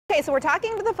Okay, so we're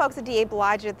talking to the folks at DA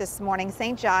Blodgett this morning,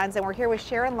 St. John's, and we're here with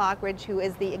Sharon Loughridge, who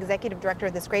is the executive director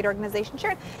of this great organization.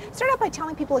 Sharon, start out by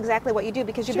telling people exactly what you do,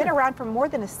 because you've been around for more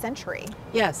than a century.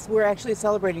 Yes, we're actually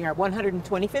celebrating our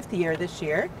 125th year this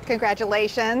year.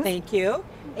 Congratulations. Thank you.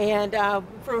 And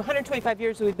for 125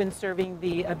 years, we've been serving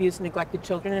the abused and neglected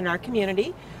children in our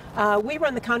community. We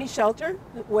run the county shelter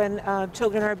when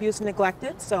children are abused and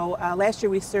neglected. So last year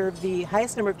we served the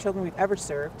highest number of children we've ever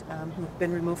served who've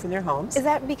been removed from their homes. Is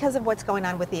that because of what's going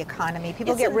on with the economy?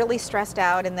 People get really stressed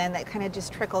out, and then that kind of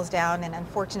just trickles down, and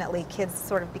unfortunately kids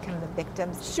sort of become the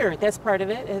victims. Sure, that's part of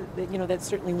it. You know, that's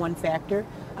certainly one factor.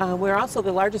 We're also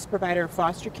the largest provider of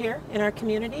foster care in our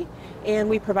community, and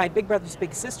we provide Big Brothers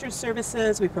Big Sisters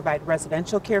services. We provide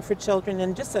residential care for children,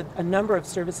 and just a number of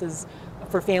services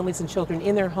for families and children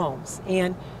in their homes.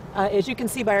 And as you can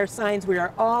see by our signs, we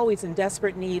are always in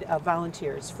desperate need of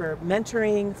volunteers for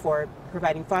mentoring, for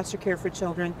providing foster care for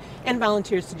children, and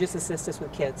volunteers to just assist us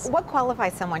with kids. What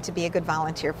qualifies someone to be a good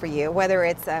volunteer for you, whether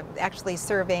it's actually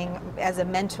serving as a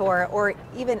mentor or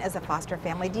even as a foster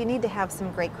family? Do you need to have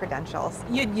some great credentials?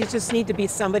 You just need to be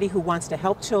somebody who wants to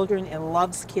help children and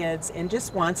loves kids and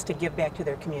just wants to give back to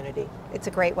their community. It's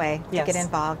a great way to get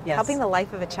involved. Yes. Helping the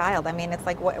life of a child. I mean, it's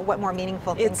like what more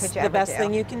meaningful thing could you ever do? It's the best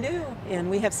thing you can do, and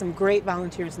we have some great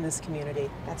volunteers in this community.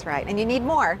 That's right, and you need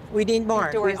more. We need more.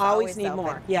 We always need open.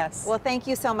 more. Yes. Well, thank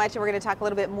you so much, and we're going to talk a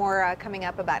little bit more coming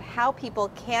up about how people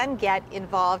can get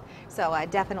involved. So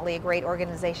definitely a great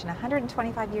organization.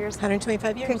 125 years.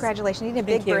 125 years. Congratulations. You need a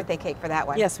big birthday cake for that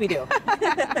one. Yes, we do.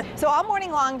 So all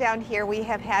morning long down here we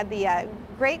have had the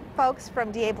great folks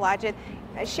from DA Blodgett.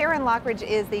 Sharon Loughridge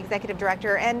is the executive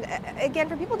director, and again,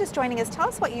 for people just joining us, tell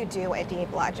us what you do at DA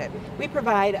Blodgett. We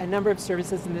provide a number of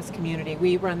services in this community.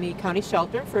 We run the county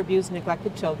shelter for abused and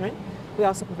neglected children. We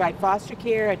also provide foster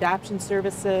care, adoption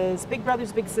services, Big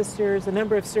Brothers Big Sisters, a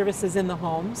number of services in the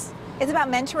homes. It's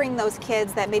about mentoring those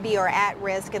kids that maybe are at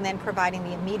risk, and then providing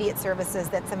the immediate services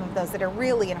that some of those that are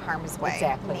really in harm's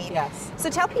way need. Yes. So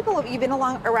tell people, you've been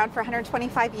around for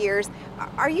 125 years.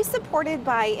 Are you supported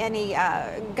by any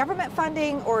government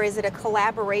funding, or is it a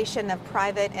collaboration of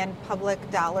private and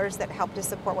public dollars that help to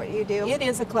support what you do? It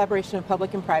is a collaboration of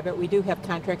public and private. We do have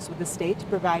contracts with the state to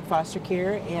provide foster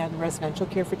care and residential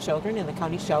care for children in the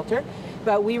county shelter,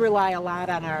 but we rely a lot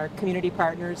on our community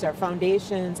partners, our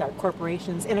foundations, our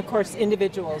corporations, and of course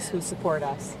individuals who support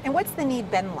us. And what's the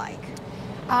need been like?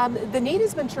 The need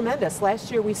has been tremendous. Last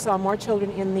year we saw more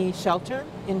children in the shelter,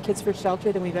 in Kids First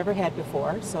Shelter, than we've ever had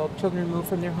before, so children removed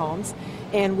from their homes.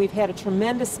 And we've had a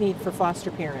tremendous need for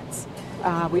foster parents.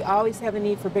 We always have a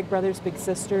need for Big Brothers Big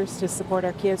Sisters to support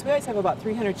our kids. We always have about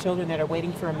 300 children that are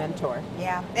waiting for a mentor.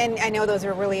 Yeah, and I know those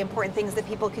are really important things that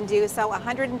people can do. So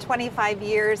 125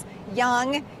 years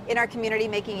young in our community,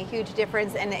 making a huge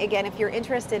difference. And again, if you're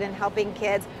interested in helping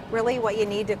kids, really what you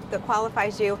need that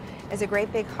qualifies you is a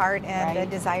great big heart and a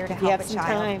desire to help a child.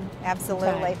 Time.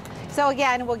 Absolutely. So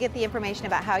again, we'll get the information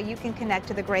about how you can connect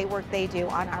to the great work they do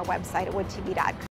on our website at woodtv.com.